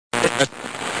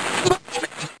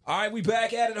All right, we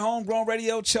back at it, Homegrown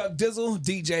Radio. Chuck Dizzle,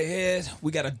 DJ Head.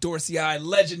 We got a Dorsey-eyed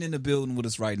legend in the building with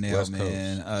us right now, West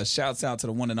man. Shouts out to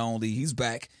the one and only. He's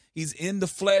back. He's in the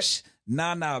flesh.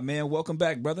 Nah, man. Welcome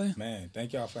back, brother. Man,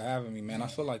 thank y'all for having me, man. I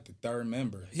feel like the third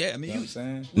member. Yeah, I mean, you know what I'm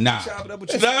saying? Nah. Chop it up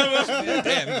with you.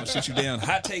 Damn, we're going to shoot you down.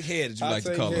 Hot Take Head, as you like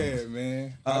to call it. Hot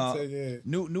Man. Hot Take Head.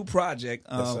 New project.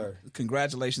 Yes, sir.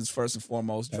 Congratulations, first and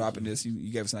foremost, dropping this.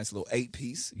 You gave us a nice little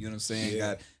 8-piece. You know what I'm saying?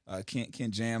 Yeah. You got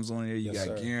Ken Jams on there. You Yes,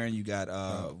 got sir. Garen. You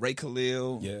got Ray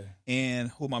Khalil. Yeah. And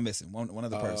who am I missing? One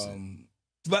other person.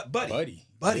 Buddy.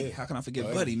 Yeah. How can I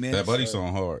forget Buddy, man? That Buddy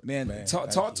song hard. Man,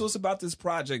 talk to us about this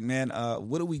project, man.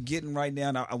 What are we getting right now?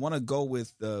 And I want to go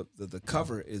with the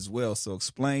cover as well. So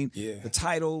explain the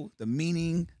title, the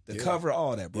meaning, the cover,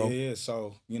 all that, bro. Yeah.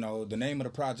 So the name of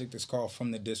the project is called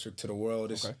From the District to the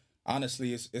World. It's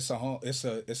honestly it's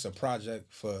a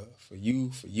project for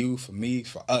you, for me,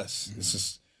 for us.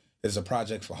 Mm-hmm. It's a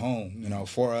project for home,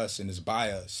 for us, and it's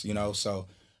by us, So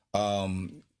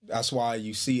that's why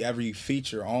you see every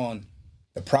feature on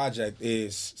the project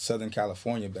is Southern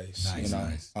California based.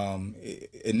 Nice.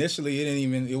 Initially,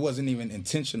 it wasn't even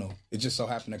intentional. It just so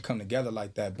happened to come together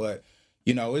like that. But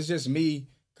it's just me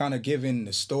kind of giving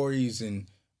the stories and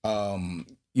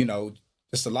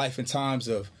just the life and times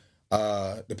of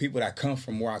the people that come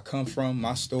from where I come from,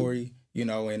 my story,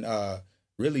 and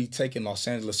really taking Los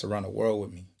Angeles around the world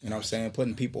with me. You know what I'm saying?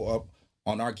 Putting people up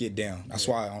on our get down. That's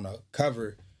why on the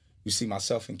cover you see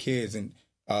myself and kids, and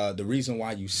the reason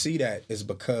why you see that is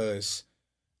because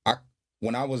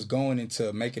when I was going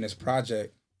into making this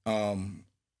project,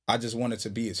 I just wanted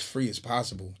to be as free as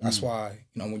possible. That's why,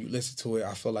 when you listen to it,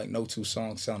 I feel like no two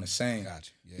songs sound the same.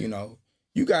 Gotcha. Yeah.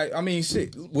 You got,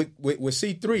 shit, with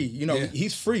C3,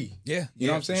 he's free. Yeah. You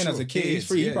know what I'm saying? Sure. As a kid, he's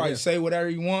free. He probably say whatever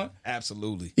he want.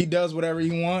 Absolutely. He does whatever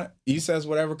he want. He says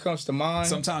whatever comes to mind.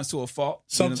 Sometimes to a fault.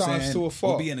 Sometimes to a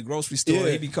fault. We'll be in the grocery store.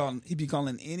 He be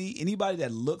calling anybody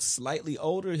that looks slightly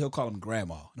older, he'll call him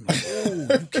grandma. I'm like, oh,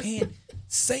 you can't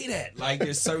say that. Like,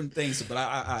 there's certain things, but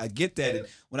I get that. And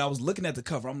when I was looking at the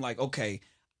cover, I'm like, okay,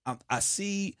 I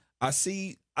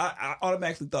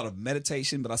automatically thought of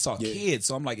meditation, but I saw kids,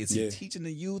 so I'm like, is he teaching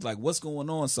the youth? Like, what's going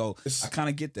on? So I kind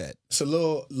of get that. It's a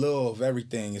little of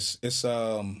everything. It's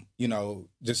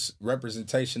just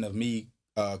representation of me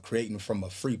creating from a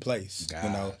free place,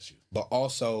 But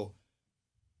also,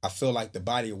 I feel like the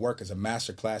body of work is a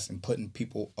masterclass in putting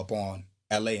people up on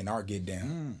LA and our get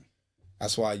down.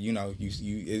 That's why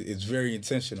it's very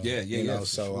intentional. Yeah.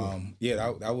 So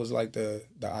sure. That was like the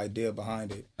idea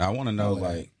behind it. I want to know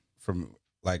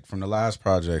from the last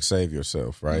project, Save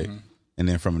Yourself, right? Mm-hmm. And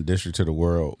then From a District to the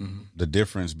World, the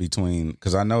difference between,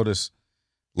 because I noticed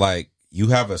like you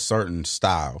have a certain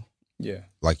style. Yeah.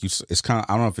 Like it's kind of,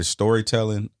 I don't know if it's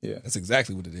storytelling. Yeah. That's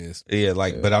exactly what it is. Yeah.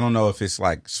 But I don't know if it's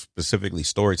like specifically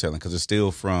storytelling, because it's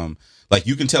still from, like,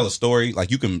 you can tell a story,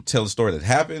 like you can tell a story that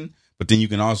happened, but then you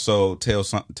can also tell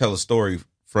a story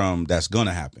from that's going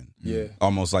to happen. Yeah.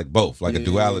 Almost like both, like a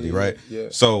duality, right? Yeah.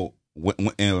 So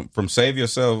and from Save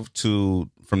Yourself to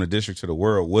From the District to the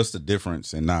World, what's the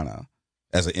difference in Nana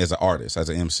as an artist, as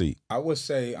an MC? I would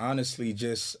say honestly,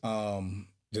 just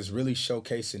really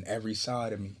showcasing every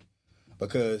side of me,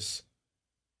 because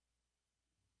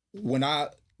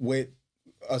with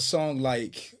a song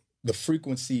like The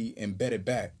Frequency and Bet It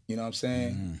Back, you know what I'm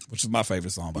saying? Which is my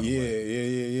favorite song, by the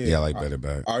way. Yeah, I like Bet It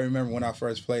Back. I remember when I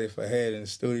first played it for Head in the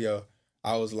studio,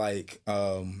 I was like,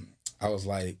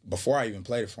 before I even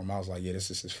played it for him, I was like, yeah,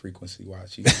 this is his frequency.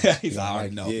 Watch. He's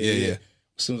already know. Yeah.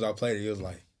 As soon as I played it, he was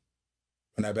like,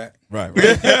 run that back. Right. He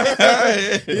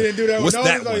didn't do that. What's with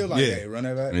that one? He was like, yeah. Hey, run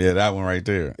that back. Yeah, that one right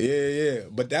there. Yeah.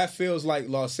 But that feels like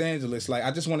Los Angeles. Like, I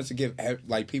just wanted to give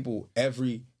like people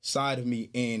every side of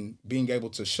me in being able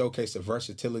to showcase the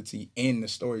versatility in the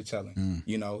storytelling.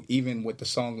 Even with the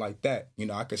song like that,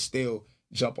 I could still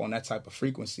jump on that type of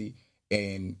frequency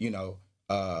and,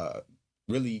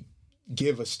 really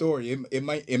give a story. It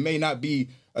may not be.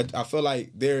 I feel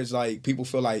like there's like people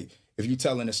feel like if you're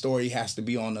telling a story, it has to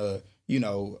be on a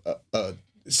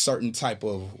certain type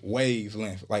of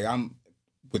wavelength. Like I'm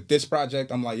with this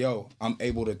project, I'm like, I'm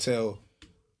able to tell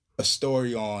a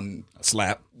story on a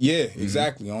slap. Yeah,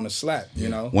 exactly, on a slap.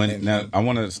 Now I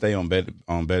want to stay on Bet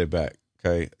It Back.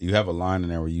 Okay, you have a line in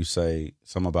there where you say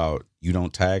something about you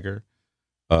don't tag her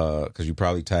because you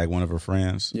probably tag one of her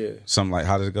friends. Yeah, something like,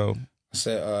 how did it go? I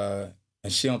said,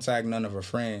 and she don't tag none of her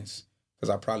friends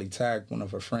because I probably tagged one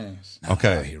of her friends.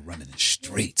 Okay. Out here running the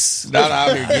streets. Not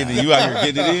out here getting it. You out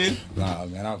here getting it in? Nah,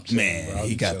 man, I'm chilling, bro.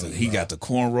 He got the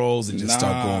cornrows and just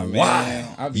start going,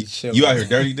 wow. I be chilling. You out here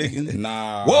dirty dicking?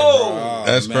 Nah. Whoa. Bro,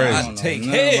 that's man, crazy. I take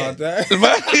head. About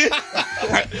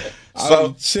that.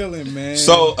 I'm chilling, man.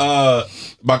 So,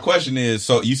 my question is: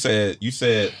 so you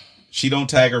said she don't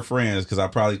tag her friends because I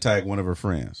probably tag one of her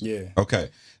friends. Yeah. Okay.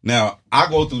 Now I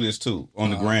go through this too on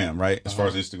the gram, right? As far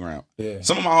as Instagram. Yeah.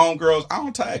 Some of my homegirls, I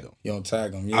don't tag them. You don't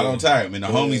tag them. Yeah. I don't tag them, and the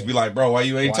homies be like, "Bro, why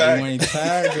you ain't tag?" Why you ain't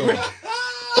tag them?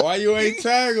 Why you ain't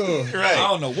tag them? Right. I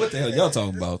don't know what the hell y'all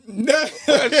talking about.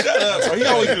 Shut up. So he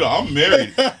always do that. I'm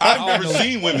married. I've never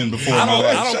seen women before. I in my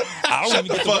life. don't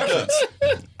even get the reference.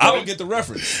 I don't get the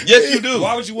reference. Yes, you do.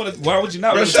 Why would you want to? Why would you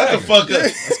not? Bro, want to shut tag the her? fuck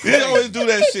up. He always do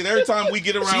that shit. Every time we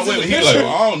get around She's in women, the he like, picture.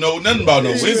 well, I don't know nothing about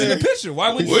no She's in the women. picture.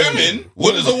 Why would you? Women?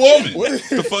 What is a woman? What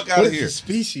the fuck out What of is here. the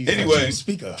species Anyway. that you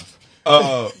speak of?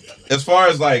 As far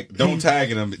as like don't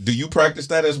tagging them, do you practice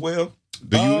that as well?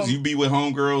 Do you be with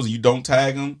homegirls and you don't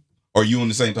tag them, or you on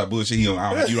the same type of bullshit? You don't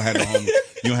have no home.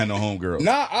 You don't have no homegirls.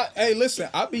 Nah, hey, listen,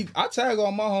 I tag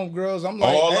all my homegirls. I'm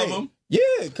like, All hey, of them? Yeah,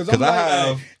 because I'm like,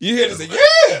 hey, You hear this?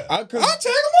 Yeah. I'll tag them all.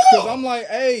 Because I'm like,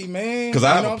 hey, man. Because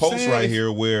I you know have a what I'm post saying? right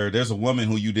here where there's a woman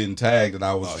who you didn't tag that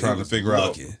I was trying to figure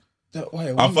out. Wait,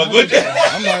 I'm fucking with you.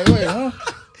 I'm like, wait, huh?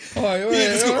 I'm like,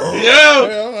 wait,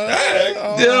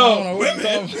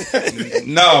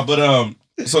 No, but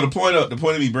so the point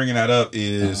of me bringing that up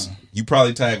is you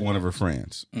probably tag one of her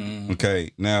friends.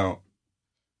 Okay, now,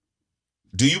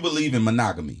 do you believe in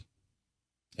monogamy?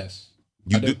 Yes.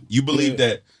 You believe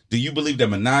that? Do you believe that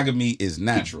monogamy is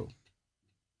natural?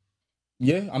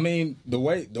 Yeah, I mean the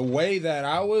way that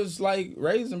I was like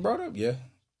raised and brought up. Yeah,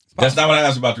 that's not what I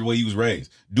asked about the way you was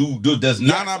raised.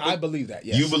 I believe that.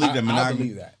 Yes. You believe that monogamy? I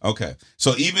believe that. Okay,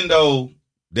 so even though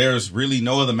there's really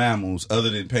no other mammals other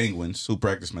than penguins who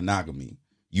practice monogamy,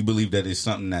 you believe that it's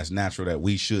something that's natural that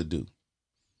we should do.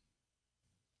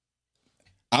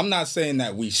 I'm not saying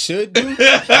that we should do.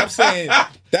 I'm saying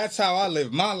that's how I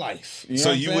live my life. You know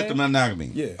So you with the monogamy?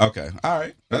 Yeah. Okay. All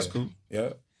right. That's cool.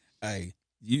 Yeah. Hey,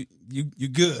 you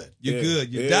good. You're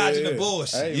good. You're dodging the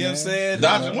bullshit. Hey, you know what I'm saying?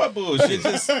 Dodging what bullshit? He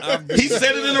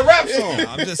said it in a rap song.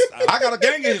 I got a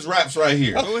gang of his raps right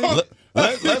here.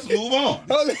 Let's move on.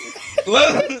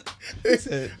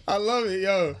 I love it,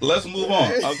 yo. Let's move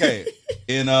on. Okay.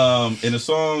 In the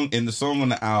song on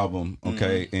the album,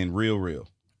 okay, in Real.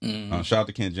 Shout out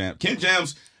to Ken Jams. Ken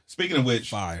Jams, speaking of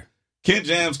which, fire. Ken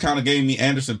Jams kind of gave me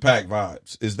Anderson .Paak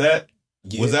vibes. Is that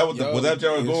was that what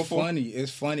y'all were going for?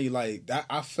 It's funny. Like that,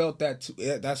 I felt that too.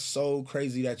 That's so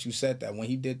crazy that you said that. When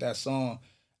he did that song,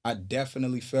 I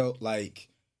definitely felt like.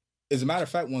 As a matter of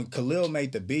fact, when Khalil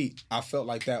made the beat, I felt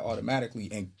like that automatically.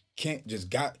 And Kent just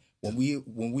got when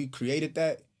we created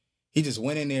that, he just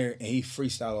went in there and he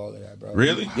freestyled all of that, bro.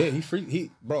 Really? Yeah,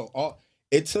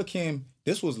 it took him.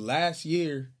 This was last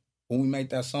year when we made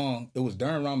that song. It was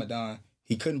during Ramadan.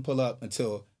 He couldn't pull up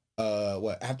until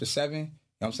after 7. You know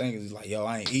what I'm saying? 'Cause he's like, yo,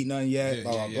 I ain't eat nothing yet,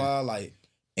 blah. Like,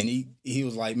 and he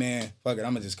was like, man, fuck it,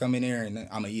 I'm gonna just come in there and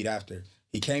I'm gonna eat after.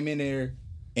 He came in there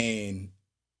and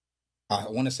I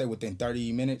want to say within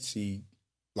 30 minutes, he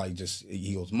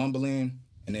was mumbling,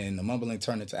 and then the mumbling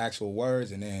turned into actual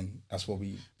words, and then that's what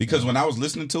we. Because when I was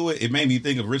listening to it, it made me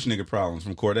think of Rich Nigga Problems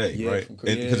from Cordae, right?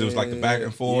 Because it was like the back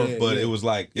and forth, but it was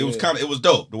like it was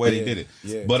dope the way they did it.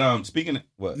 Yeah. But speaking of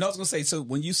what? No, I was gonna say. So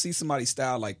when you see somebody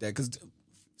style like that, because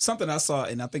something I saw,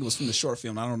 and I think it was from the short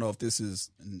film. I don't know if this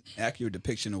is an accurate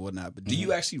depiction or whatnot, but do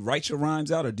you actually write your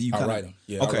rhymes out, or do you? I write them.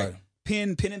 Yeah, okay. I write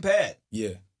them. Pen and pad.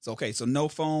 Yeah. So okay, so no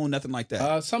phone, nothing like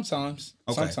that. Sometimes.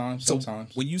 Okay. Sometimes. So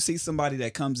when you see somebody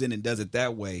that comes in and does it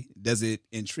that way, does it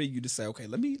intrigue you to say, okay,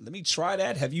 let me try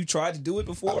that? Have you tried to do it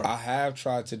before? I have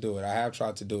tried to do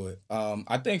it.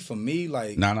 I think for me,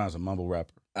 like Nana's a mumble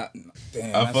rapper. Damn,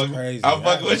 that's crazy. I'm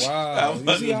fucking with you. Wow.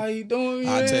 You see how you doing?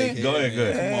 I take it. Go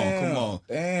ahead. Come on.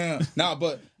 Damn. Nah,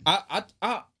 but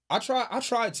I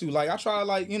tried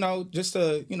to just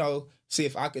to see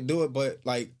if I could do it, but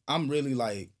like I'm really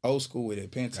like old school with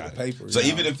it, pen to the paper. So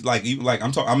even if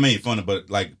I made fun of, but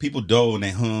like people do and they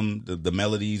hum the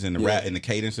melodies and the rap and the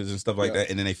cadences and stuff like that,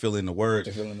 and then they fill in the words.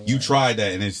 You tried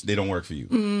that and they don't work for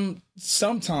you.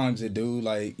 Sometimes it do,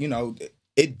 like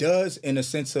it does in a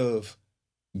sense of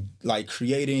like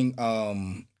creating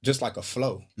just like a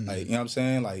flow, like you know what I'm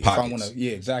saying. Like Pockets. if I want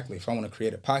to, if I want to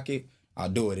create a pocket, I'll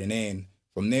do it, and then.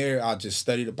 From there, I'll just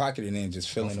study the pocket and then just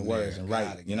fill in the words and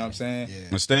write. You know what I'm saying?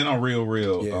 Yeah. Staying on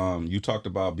real. You talked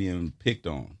about being picked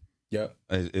on. Yep.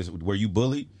 Were you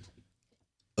bullied?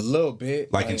 A little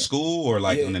bit. Like in school or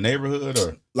like in the neighborhood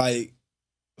or? Like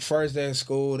first day of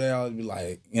school, they always be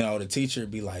like, the teacher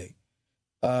would be like,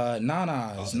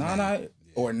 Nana, it's Nana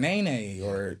or Nene,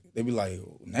 or they'd be like,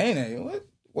 Nene,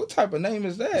 what type of name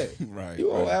is that? Right. You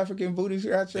old African booty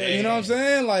scratcher. You know what I'm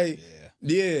saying? Like.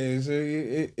 Yeah, so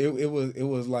it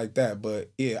was like that,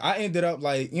 but yeah, I ended up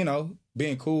like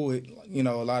being cool with, you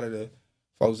know, a lot of the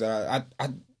folks that I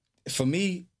for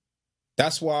me,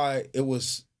 that's why it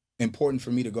was important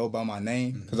for me to go by my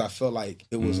name, because I felt like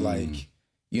it was like,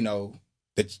 you know,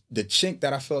 the chink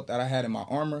that I felt that I had in my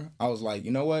armor, I was like,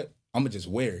 you know what? I'm gonna just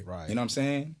wear it. Right. You know what I'm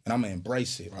saying? And I'm gonna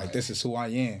embrace it. Like, this is who I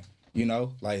am. You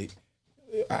know, like,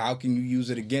 how can you use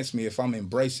it against me if I'm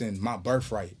embracing my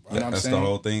birthright? You know what I'm saying? That's the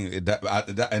whole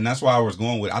thing. And that's why I was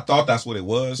going with, I thought that's what it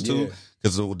was too. Yeah.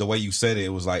 Because the way you said it, it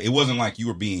was like, it wasn't like you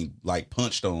were being like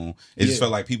punched on. It just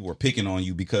felt like people were picking on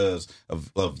you because of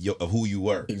who you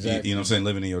were. Exactly. You know what I'm saying?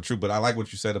 Living in your truth. But I like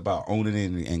what you said about owning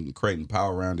it and creating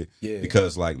power around it. Yeah.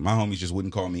 Because like my homies just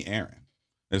wouldn't call me Aaron.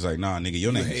 It's like, nah, nigga,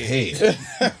 your name is Head.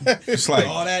 It's like,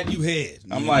 all that you had.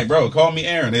 I'm like, bro, call me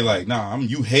Aaron. They like, nah, I'm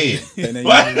you Head. And then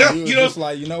you You know, just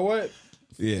like, you know what?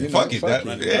 Yeah, You know, fuck it. fuck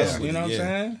That- it. yeah. You know what I'm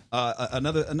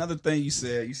saying? Another thing you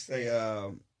say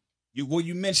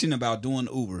you mentioned about doing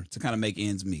Uber to kind of make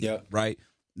ends meet. Yep. Right.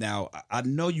 Now I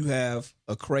know you have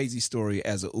a crazy story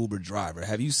as an Uber driver.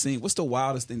 Have you seen, what's the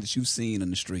wildest thing that you've seen in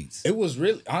the streets? It was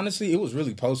really, honestly, it was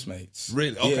really Postmates.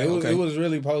 Really? Yeah, Okay. it was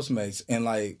really Postmates. And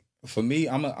like, for me,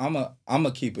 I'm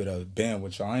a keep it a band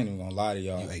with y'all. I ain't even gonna lie to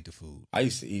y'all. You hate the food. I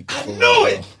used to eat the food. knew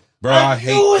it! bro, I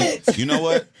hate it! You know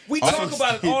what? We talk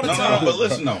about it all the No, time. but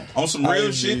listen though, on some I real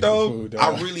ain't shit eating though, food,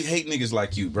 I dog. really hate niggas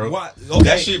like you, bro. Why? Okay.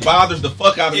 That shit bothers the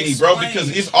fuck out of me, bro, Explain.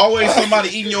 because it's always somebody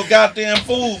eating your goddamn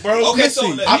food, bro. Okay, so I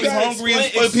be you gotta hungry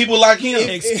explain- for people like him.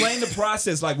 Explain the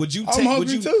process. Like, would you I'm take? hungry Would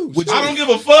you? too. Would you? I don't give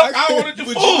a fuck. I wanted the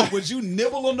would food. you? Would you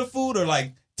nibble on the food or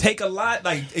like take a lot?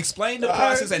 Like, explain the All right,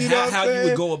 process and you know what how I'm you would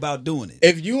saying? go about doing it.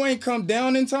 If you ain't come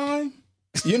down in time,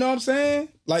 you know what I'm saying?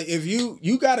 Like, if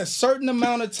you got a certain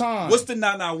amount of time, What's the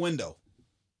now window?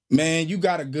 man, you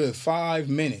got a good 5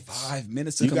 minutes. 5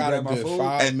 minutes to You come got a grab my good food.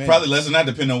 5 And minutes. probably less than that,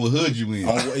 depending on what hood you in.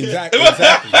 Oh, exactly.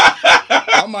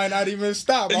 I might not even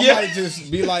stop. I Yeah. might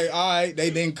just be like, all right, they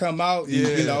didn't come out. And,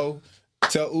 Yeah. you know,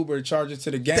 tell Uber to charge it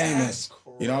to the game. That's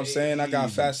You know what I'm saying? I got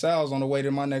crazy. fat sales on the way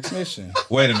to my next mission.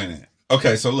 Wait a minute.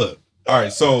 Okay, so look. All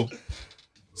right, so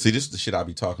see, this is the shit I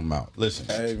be talking about. Listen,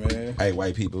 Hey, man. hey,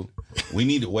 white people, we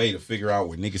need a way to figure out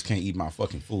where niggas can't eat my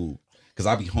fucking food. Because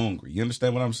I be hungry. You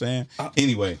understand what I'm saying?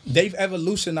 Anyway. They've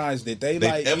evolutionized it. They've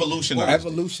like evolutionized it.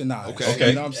 evolutionized. Okay.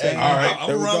 You know what I'm saying? All right. I'm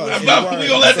There we run go. with it. Keep We word.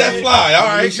 gonna let that fly. All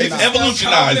right. They Evolutionized.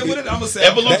 evolutionized I'm with it. it. I'ma say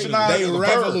Evolutionized They the verb.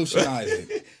 revolutionized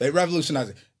it. They revolutionized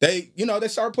it. They, you know, they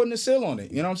start putting the seal on it.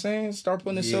 You know what I'm saying? Start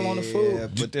putting the seal on the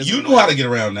food. but there's You knew how to get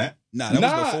around that. Nah, that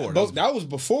was before. but that was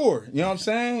before. You know what I'm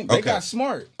saying? They Okay. got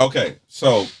smart. Okay,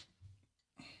 so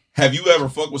have you ever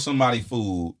fucked with somebody's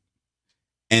food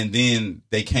and then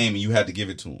they came and you had to give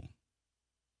it to them?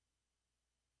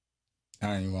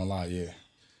 I ain't even gonna lie, yeah.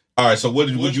 All right, so would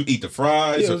you eat the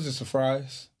fries? Yeah, it or- was just a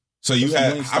fries. so you it was some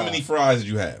had wing how style. many fries did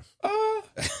you have?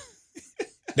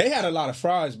 They had a lot of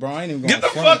fries, bro. I ain't even gonna Get the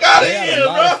front. fuck outta They had here, a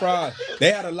lot bro. of fries.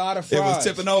 They had a lot of it fries. was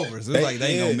tipping over. So it was like they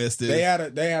ain't gonna miss this.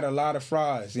 They had a lot of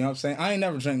fries. You know what I'm saying? I ain't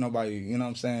never drink nobody. You know what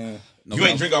I'm saying? You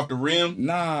ain't drink off the rim?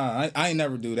 Nah, I ain't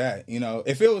never do that. You know,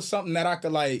 if it was something that I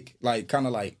could like kind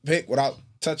of like pick without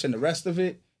touching the rest of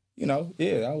it, you know,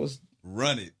 yeah, I was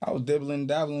Run it. dibbling,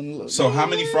 dabbling. So how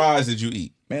many fries did you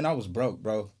eat? Man, I was broke,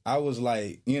 bro. I was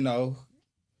like, you know,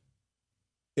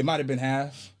 it might have been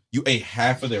half. You ate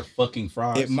half of their fucking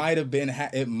fries? It might have been.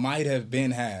 It might have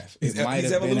been half. It He's might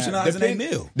have been half. evolutionizing their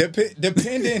meal.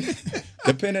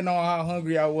 Depending on how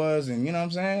hungry I was, and you know what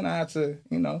I'm saying, I had to,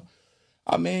 you know,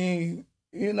 I mean,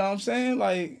 you know what I'm saying,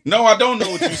 like. No, I don't know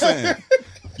what you're saying.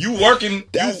 You working?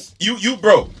 You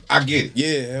broke. I get it.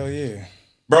 Yeah, hell yeah,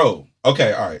 Bro.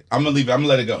 Okay, all right. I'm gonna leave it. I'm gonna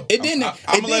let it go. It didn't. I'm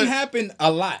It didn't happen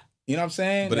a lot. You know what I'm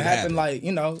saying? But it it happened happened. like,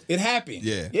 you know, it happened.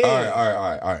 Yeah. Yeah.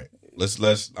 All right. Let's.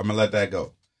 I'm gonna let that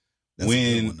go. That's a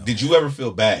good one, though. Did you ever feel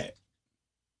bad?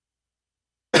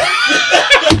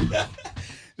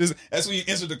 That's when you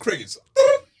enter the crickets.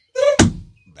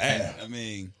 Bad. I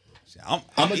mean, I'm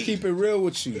gonna keep it real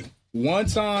with you. One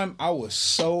time I was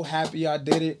so happy I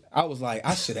did it. I was like,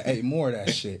 I should have ate more of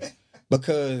that shit.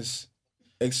 Because,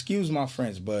 excuse my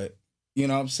French, but you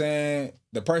know what I'm saying?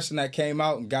 The person that came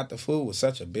out and got the food was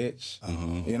such a bitch.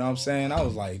 You know what I'm saying? I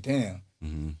was like, damn.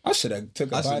 I should have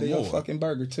took a I bite of should your more. fucking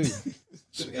burger too.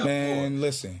 Man,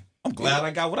 listen. I'm glad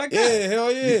I got what I got. Yeah,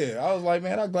 hell yeah. I was like,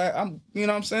 man, you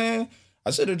know what I'm saying?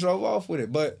 I should have drove off with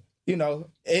it, but you know,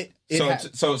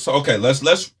 So okay,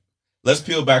 let's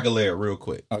peel back a layer real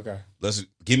quick. okay. Let's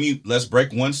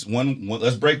break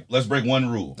let's break one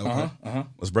rule. Okay.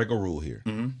 Let's break a rule here.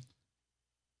 Mhm.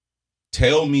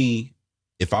 Tell me,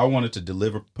 if I wanted to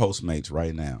deliver Postmates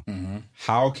right now, Mhm.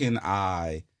 how can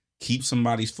I keep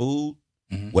somebody's food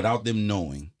Mhm. without them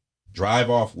knowing, drive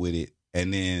off with it,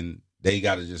 and then they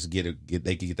got to just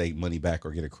they can get their money back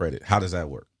or get a credit? How does that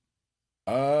work?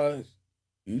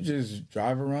 You just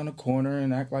drive around the corner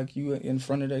and act like you in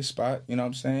front of their spot. You know what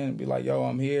I'm saying? Be like, yo,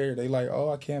 I'm here. They like,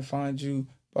 oh, I can't find you.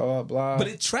 Blah blah blah. But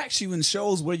it tracks you and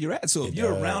shows where you're at. So if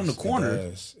you're around the corner,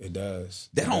 it does.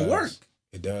 That don't work.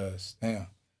 It does. Damn.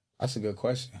 That's a good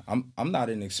question. I'm not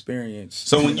an experienced.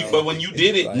 So when you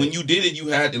did it, you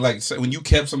had to like when you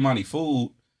kept somebody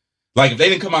food, like if they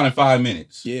didn't come out in 5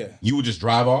 minutes, you would just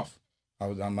drive off.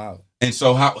 I'm out. And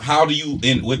so how do you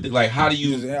how do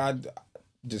you I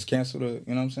just cancel the, you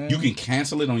know what I'm saying? You can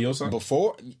cancel it on your side?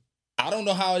 Before, I don't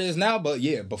know how it is now, but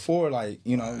yeah, before, like,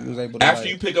 you know, you was able to. After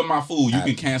you pick up my food, you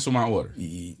can cancel my order.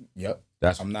 Yep.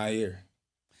 I'm not here.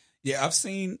 Yeah, I've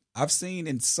seen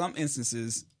in some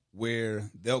instances where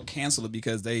they'll cancel it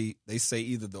because they say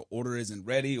either the order isn't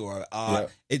ready or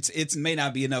it's may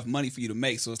not be enough money for you to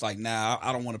make. So it's like, nah,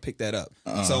 I don't want to pick that up.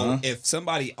 So if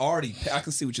somebody already, I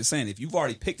can see what you're saying. If you've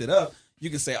already picked it up, you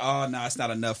can say, oh, no, it's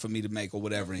not enough for me to make or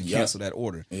whatever and cancel that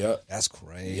order. Yep. That's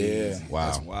crazy. Yeah. Wow.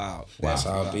 That's wild. That's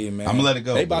how it be, man. I'm going to let it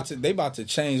go. They about to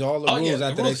change all the rules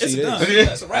after they see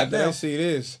this. After they see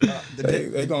this.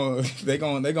 They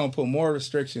gonna put more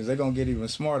restrictions. They're going to get even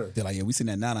smarter. They're like, yeah, we seen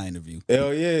that Nana interview.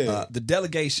 Hell yeah. The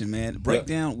delegation, man. Break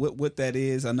down what that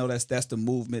is. I know that's the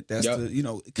movement. That's the, you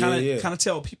know, kind of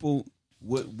tell people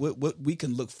what we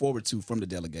can look forward to from the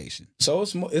delegation. So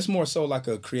it's more so like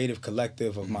a creative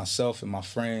collective of myself and my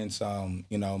friends.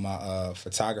 You know, my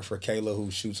photographer Kayla,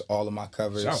 who shoots all of my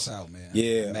covers. Shouts out, man.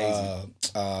 Yeah. Amazing.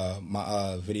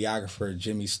 My videographer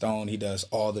Jimmy Stone, he does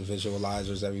all the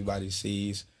visualizers everybody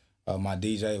sees. My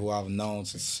DJ, who I've known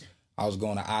since I was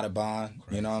going to Audubon.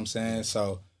 You know what I'm saying?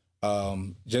 So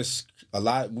just a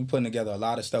lot. We putting together a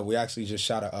lot of stuff. We actually just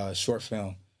shot a short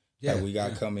film that we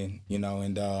got coming. You know,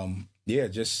 and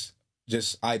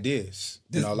just ideas.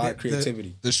 You know, a lot of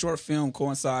creativity. The short film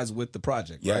coincides with the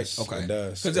project, right? Yes, okay. It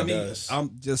does. Because I mean,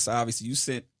 I'm just obviously you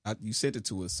sent it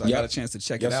to us, so I got a chance to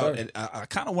check it out. Sir. And I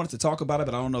kind of wanted to talk about it,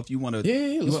 but I don't know if you want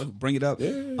to bring it up.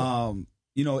 Yeah.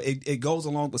 You know, it goes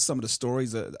along with some of the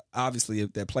stories, obviously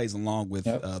that plays along with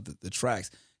the tracks.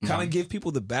 Kind of give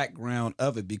people the background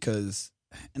of it because,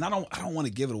 and I don't want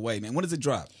to give it away, man. When does it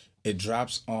drop? It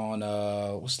drops on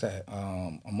what's that?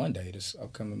 On Monday, this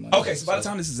upcoming Monday. Okay, so by the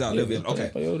time this is out,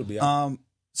 it'll be out.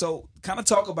 So kind of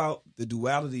talk about the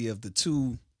duality of the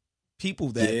two people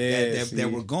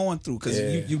that we're going through, because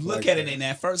you look at it in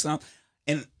that first time,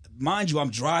 and mind you,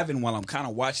 I'm driving while I'm kind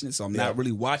of watching it, so I'm not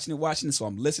really watching it, so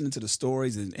I'm listening to the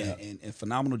stories and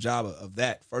phenomenal job of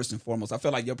that first and foremost. I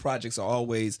feel like your projects are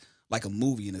always like a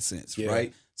movie in a sense,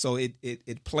 right? So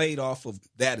it played off of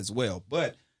that as well,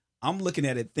 but I'm looking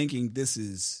at it thinking this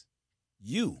is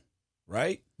you,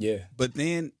 right? Yeah. But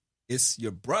then it's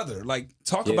your brother. Like,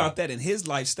 talk about that in his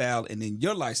lifestyle and in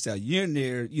your lifestyle. You're in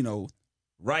there, you know,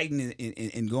 writing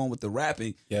and going with the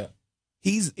rapping. Yeah.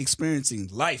 He's experiencing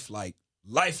life, like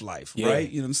life, right?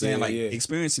 You know what I'm saying?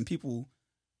 Experiencing people,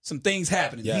 some things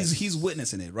happening. Yes. He's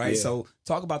witnessing it, right? Yeah. So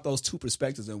talk about those two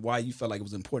perspectives and why you felt like it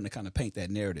was important to kind of paint that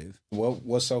narrative. Well,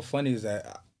 what's so funny is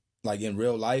that, like in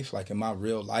real life, like in my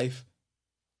real life,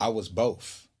 I was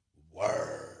both.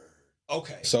 Word.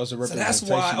 Okay. So it's a representation. So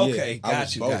that's why. Okay.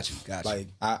 Got you. Like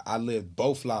I lived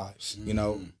both lives. You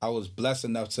know, I was blessed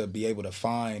enough to be able to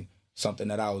find something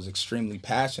that I was extremely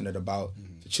passionate about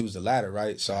to choose the latter.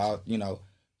 Right. So I, you know,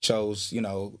 chose, you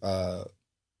know,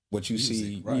 what you music,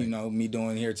 see, right. You know, me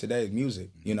doing here today, music.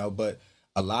 You know, but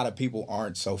a lot of people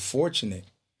aren't so fortunate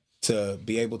to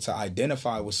be able to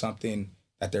identify with something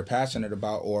that they're passionate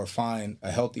about or find a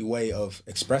healthy way of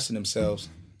expressing themselves.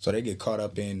 So they get caught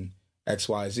up in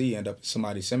XYZ, end up in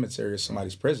somebody's cemetery or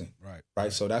somebody's prison.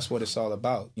 Right. So that's what it's all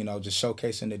about. You know, just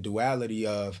showcasing the duality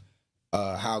of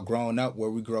how growing up, where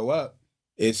we grow up,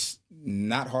 it's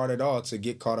not hard at all to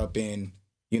get caught up in,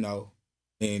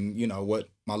 what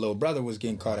my little brother was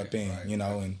getting caught up in,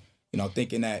 and,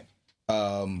 thinking that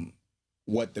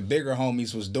what the bigger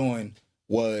homies was doing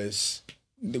was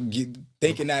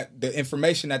thinking that the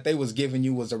information that they was giving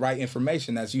you was the right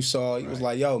information. As you saw, it was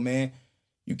like, yo, man,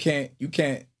 you can't.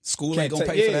 School ain't gonna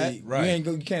pay for that, right?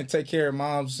 You can't take care of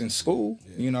moms in school,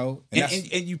 you know. And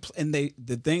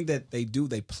the thing that they do,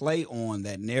 they play on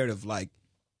that narrative, like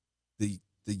the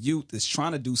youth is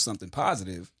trying to do something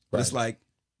positive. But it's like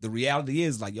the reality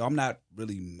is like, yo, I'm not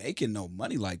really making no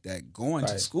money like that going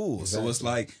to school. Exactly. So it's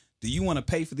like, do you want to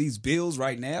pay for these bills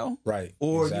right now, right?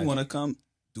 Or you want to come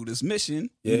do this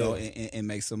mission, you know, and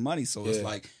make some money? So it's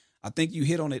like, I think you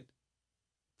hit on it.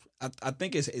 I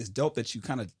think it's dope that you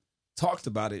kind of talked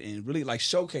about it and really like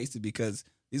showcased it, because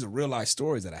these are real life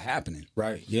stories that are happening.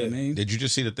 Right. You know what I mean? Did you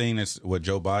just see the thing that's what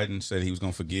Joe Biden said he was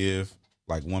going to forgive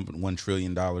like $1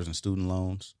 trillion in student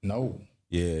loans. No.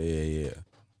 Yeah.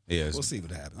 We'll see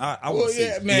what happens. I will see.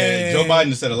 Yeah, man. Yeah, Joe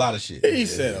Biden said a lot of shit. He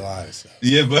said a lot of stuff.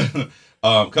 Yeah, but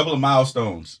a couple of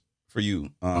milestones for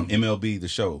you. MLB The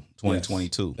Show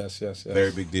 2022. Yes.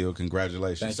 Very big deal.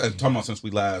 Congratulations. Thank you. Talking about since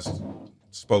we last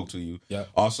spoke to you. Yep.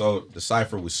 Also, the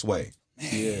cipher with Sway.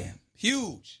 Yeah.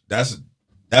 Huge. That's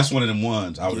one of them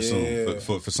ones, I would assume,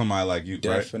 for somebody like you,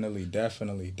 Definitely.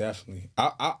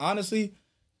 I honestly,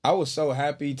 I was so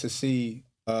happy to see,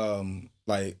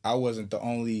 like, I wasn't the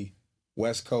only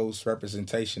West Coast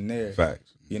representation there.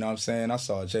 Facts. You know what I'm saying? I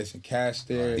saw Jason Cash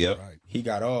there. Yep. Right. He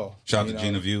got off. Shout out to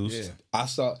Gina Views.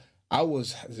 Yeah. I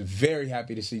was very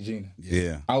happy to see Gina.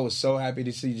 Yeah. I was so happy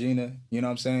to see Gina, you know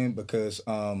what I'm saying? Because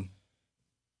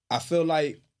I feel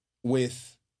like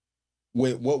with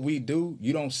what we do,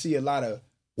 you don't see a lot of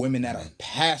women that are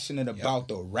passionate about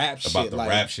the rap shit. About the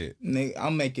rap shit.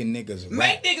 I'm making niggas rap.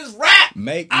 Make niggas rap.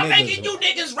 I'm making you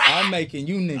niggas rap. I'm making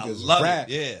you niggas rap.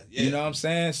 Yeah. You know what I'm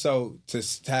saying? So to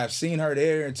have seen her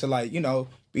there and to, like, you know,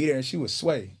 be there, and she was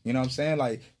Sway. You know what I'm saying?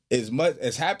 Like,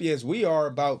 as happy as we are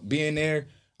about being there,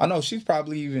 I know she's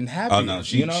probably even happier. Oh no,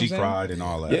 she you know what I'm saying? cried and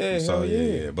all that. Yeah, so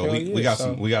yeah. But we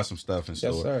got some stuff in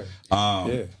store. Yes, sir.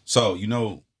 Yeah. So you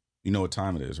know what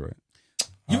time it is, right?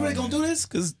 You really gonna do this?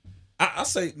 Because I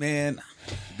say, man,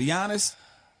 to be honest,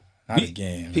 Not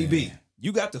again, PB, man.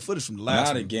 You got the footage from the last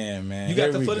one. Not again, man. You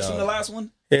got the footage from the last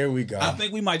one? Here we go. I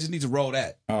think we might just need to roll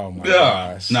that. Oh my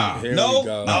gosh. Nah. Here No, we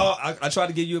go. no, I tried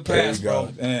to give you a pass, bro.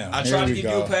 Damn. I tried to give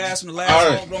you a pass from the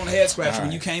last homegrown head scratcher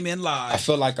when you came in live. I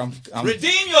feel like I'm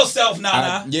redeem yourself,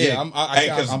 Nana. I'm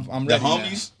the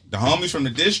ready. The homies from the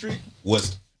district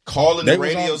was calling the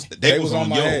radios. They was on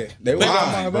my head. They was on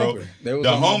my bro. bumper.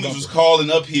 The homies was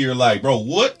calling up here like, bro,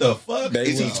 what the fuck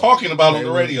is he talking about on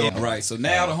the radio? Yeah, right. So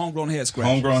now the homegrown head scratcher.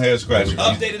 Homegrown head scratcher.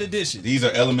 Updated edition. These are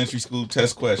elementary school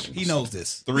test questions. He knows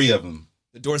this. 3 of them.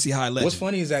 The Dorsey High legend. What's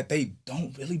funny is that they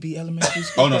don't really be elementary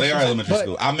school. Oh no, they are elementary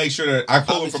school. I make sure that I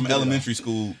pull it from Obviously, elementary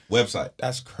school website.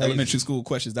 That's crazy.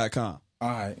 ElementarySchoolQuestions.com. All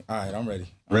right, I'm ready.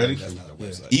 Ready? That's not a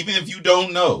website. Even if you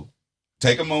don't know,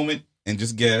 take a moment and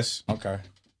just guess. Okay.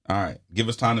 All right. Give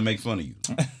us time to make fun of you.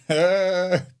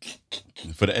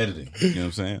 For the editing. You know what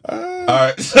I'm saying? All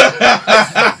right.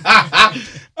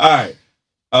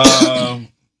 All right.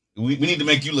 We need to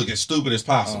make you look as stupid as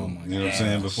possible. Oh you know what I'm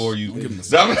saying? Before you Don't give him the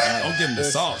sauce. Don't give him the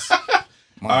sauce.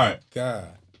 My All right. God.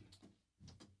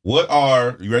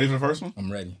 You ready for the first one?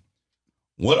 I'm ready.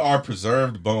 What are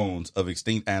preserved bones of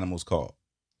extinct animals called?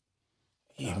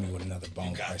 Hit me with another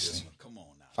bone You got this question. one. Come on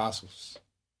now. Fossils.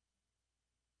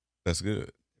 That's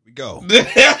good. Here we go.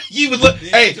 He looked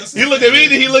at me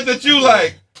and he looked at you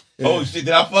like, oh shit,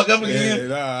 did I fuck up again?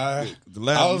 Yeah,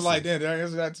 I was like, damn, did I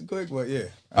answer that too quick? But yeah.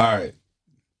 All right.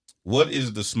 What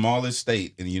is the smallest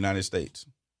state in the United States?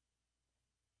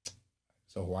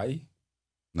 So Hawaii?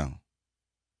 No.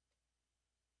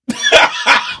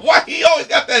 Why he always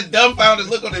got that dumbfounded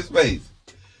look on his face?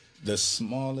 The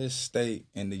smallest state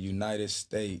in the United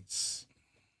States.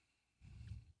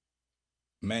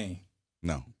 Maine.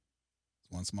 No.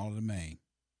 One smaller than Maine.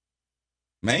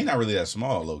 Maine not really that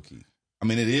small, low key. I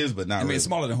mean, it is, but not I mean, really. it's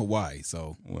smaller than Hawaii,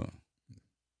 so. Well,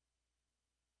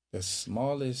 The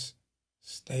smallest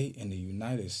state in the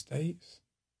United States?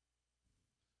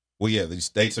 yeah, the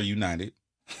states are united.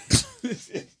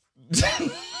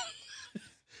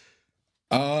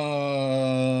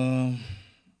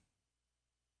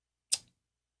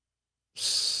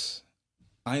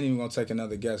 I ain't even gonna take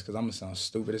another guess because I'm gonna sound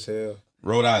stupid as hell.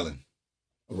 Rhode Island.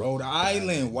 Rhode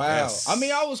Island, wow. Yes. I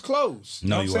mean, I was close. You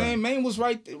know what I'm you saying? weren't. Maine was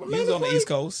right there. He was on the East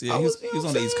Coast. Yeah, he was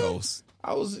on the East saying? Coast.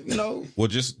 I was, you know. Well,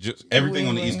 just everything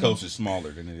on the East Coast is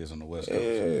smaller than it is on the West Coast.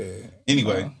 Yeah.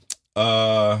 Anyway,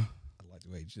 I like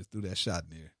the way you just threw that shot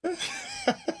in there.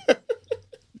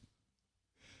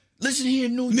 listen here,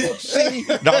 New York City.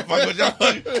 No, I'm fucking with y'all.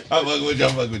 I'm fucking with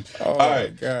y'all. Oh, All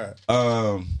right. God.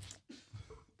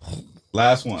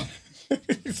 Last one.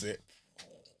 That's it.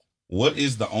 What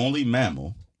is the only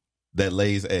mammal that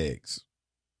lays eggs?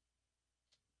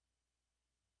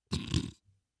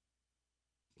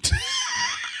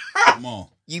 Come on.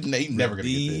 He's never gonna get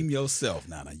Redeem this. yourself,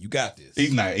 Nana. You got this.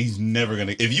 He's not. He's never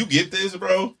gonna. If you get this,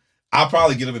 bro, I'll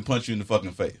probably get him and punch you in the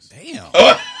fucking face. Damn.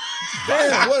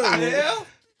 Damn, what a hell?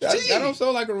 that don't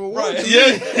sound like a reward. Right.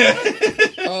 Yeah.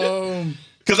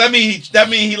 Because he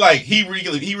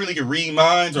really can read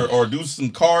minds or do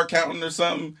some card counting or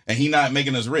something, and he not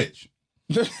making us rich.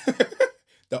 The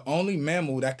only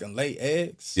mammal that can lay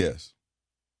eggs. Yes.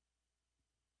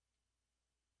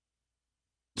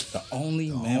 The only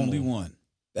The mammal only one.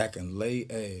 that can lay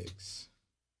eggs.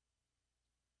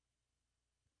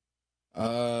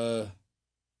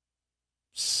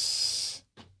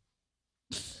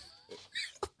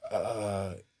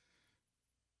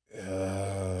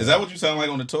 Is that what you sound like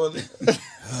on the toilet?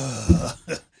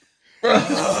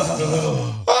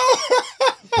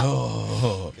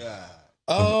 Oh God.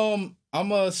 I'm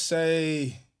gonna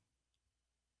say.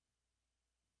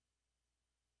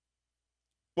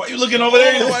 Why you looking over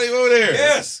there? Nobody over there.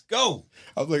 Yes, go.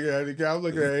 I'm looking at it. I'm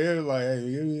looking at him like,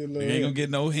 hey, give me a little. You ain't gonna get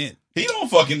no hint. He don't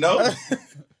fucking know.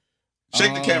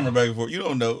 Shake the camera back and forth. You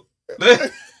don't know.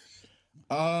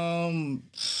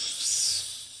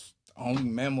 Only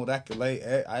mammal that could lay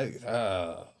egg.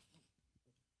 I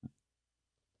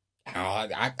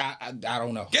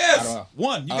don't know. Guess I don't know.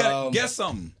 one. You gotta guess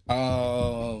something.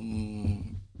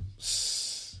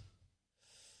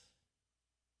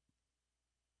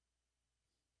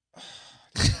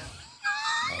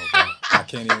 I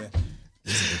can't even.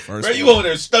 This is the first. Bro, you over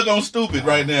there stuck on stupid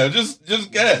right now.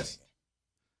 Just guess.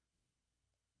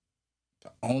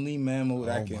 The only mammal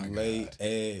that Oh my can lay God.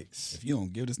 eggs If you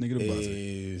don't give this nigga the buzzer,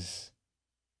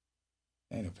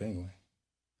 ain't a penguin.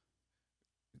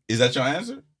 Is that your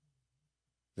answer?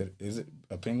 Is it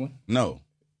a penguin? No.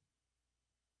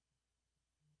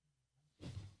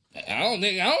 I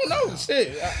don't know.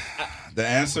 Shit. The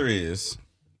answer is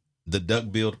the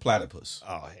duck-billed platypus.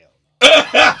 oh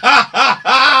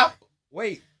hell.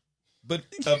 Wait, but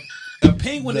a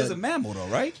penguin is a mammal though,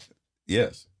 right?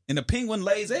 Yes. And a penguin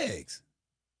lays eggs.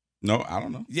 No, I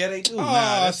don't know. Yeah, they do. Oh,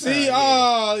 that's see,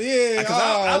 not, yeah. Because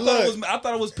I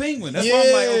thought it was penguin. That's why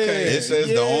I'm like, okay. It says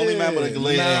the only mammal that can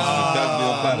lay eggs is the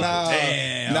duck-billed platypus.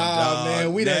 Damn, nah, dog.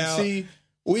 man. We Now-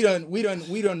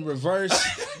 done reversed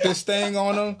this thing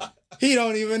on him. He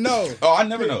don't even know. Oh, I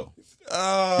never know.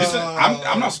 Listen,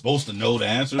 I'm not supposed to know the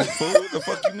answers. Fool. The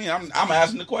fuck you mean? I'm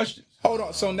asking the questions. Hold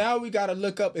on. So now we got to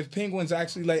look up if penguins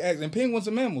actually lay eggs. And penguins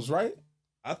are mammals, right?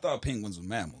 I thought penguins were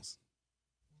mammals.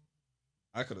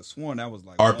 I could have sworn that was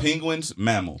like. Are penguins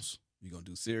mammals? You gonna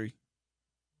do Siri?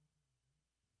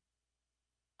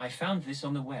 I found this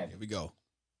on the web. Here we go.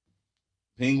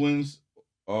 Penguins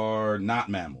are not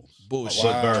mammals. Bullshit.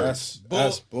 But birds.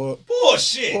 That's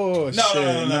Bullshit. bullshit.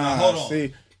 No. Nah, Hold on.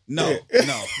 See, No.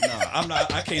 I'm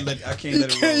not. I can't let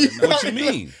it roll. What you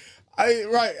mean? Hey,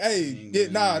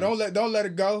 don't let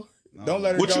it go. Don't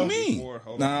let it What go. you mean?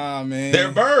 Nah, man.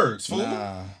 They're birds, fool.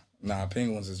 Nah,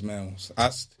 penguins is mammals.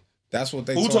 That's what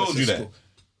they Who taught told us you in that? school.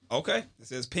 Okay. It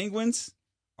says penguins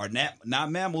are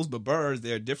not mammals, but birds.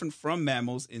 They are different from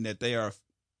mammals in that they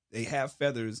have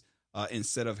feathers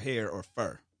instead of hair or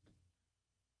fur.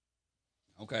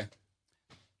 Okay.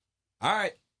 All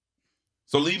right.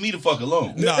 So leave me the fuck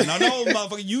alone. No,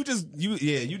 motherfucker. You just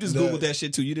Googled that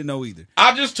shit too. You didn't know either.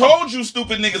 I just told you,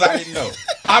 stupid niggas, I didn't know.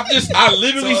 I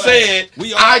literally So, said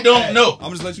we all- I don't know.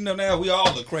 I'm just let you know now. We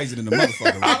all look crazy than the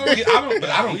motherfucker. I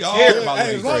don't We all- care about Hey,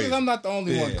 looking as long crazy. as I'm not the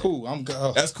only one, Yeah. cool. I'm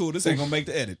good. That's cool. This ain't gonna make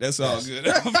the edit. That's all good.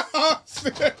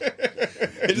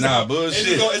 Nah,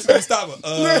 bullshit. It's gonna stop it.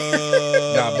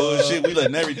 Nah, bullshit. We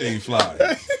letting everything fly.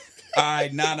 All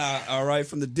right, Nana. All right,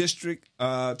 from the district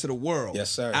to the world. Yes,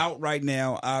 sir. Out right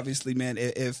now, obviously, man.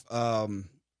 If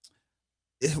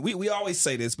we always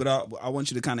say this, but I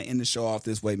want you to kind of end the show off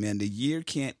this way, man. The year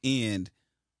can't end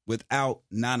without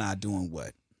Nana doing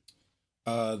what?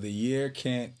 The year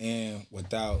can't end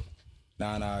without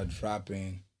Nana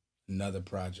dropping another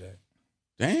project.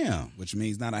 Damn. Which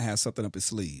means Nana has something up his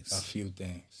sleeves. A few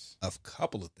things. A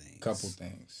couple of things. Couple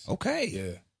things. Okay.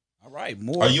 Yeah. All right.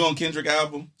 More. Are you on Kendrick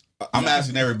album? I'm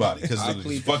asking everybody because I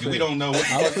plead the fucking we fifth. don't know what.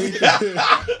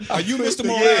 Are you Mr.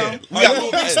 Morale? Yeah. Are you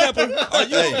a big stepper? Are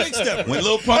you a big stepper? When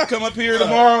Lil Pump come up here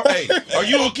tomorrow, hey, are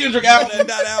you on Kendrick album?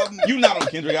 That album. You not on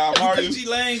Kendrick album, are you? PG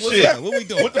Lang. What's Shit. up? What we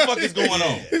doing? What the fuck is going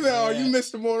on? He said, "Are you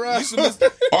Mr. Morale?"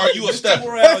 Are you a Mr. stepper?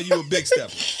 Morale, or you a big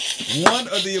stepper? One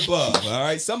or the above. All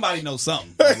right. Somebody knows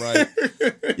something. All right.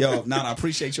 Yo, Nana, I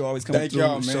appreciate you always coming Thank through,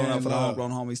 y'all, showing man. up for the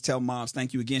homegrown homies. Tell moms,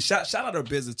 thank you again. Shout out her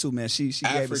business too, man. She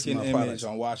gave us African some Image products.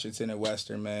 on Washington and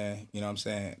Western, man. You know what I'm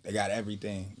saying? They got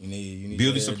everything you need. You need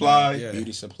Beauty your hair supply. done. Yeah.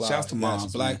 Beauty supply. Shouts to moms,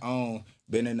 Yes, black owned.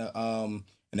 Been in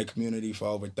the community for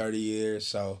over 30 years.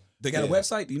 So They got a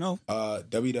website, do you know?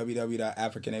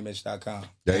 www.africanimage.com.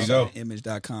 There you go.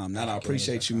 Image.com. Nana, I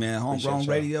appreciate you, man. Homegrown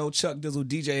Appreciate y'all. Radio, Chuck Dizzle,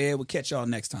 DJ Ed. We'll catch y'all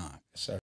next time. Yes, sir.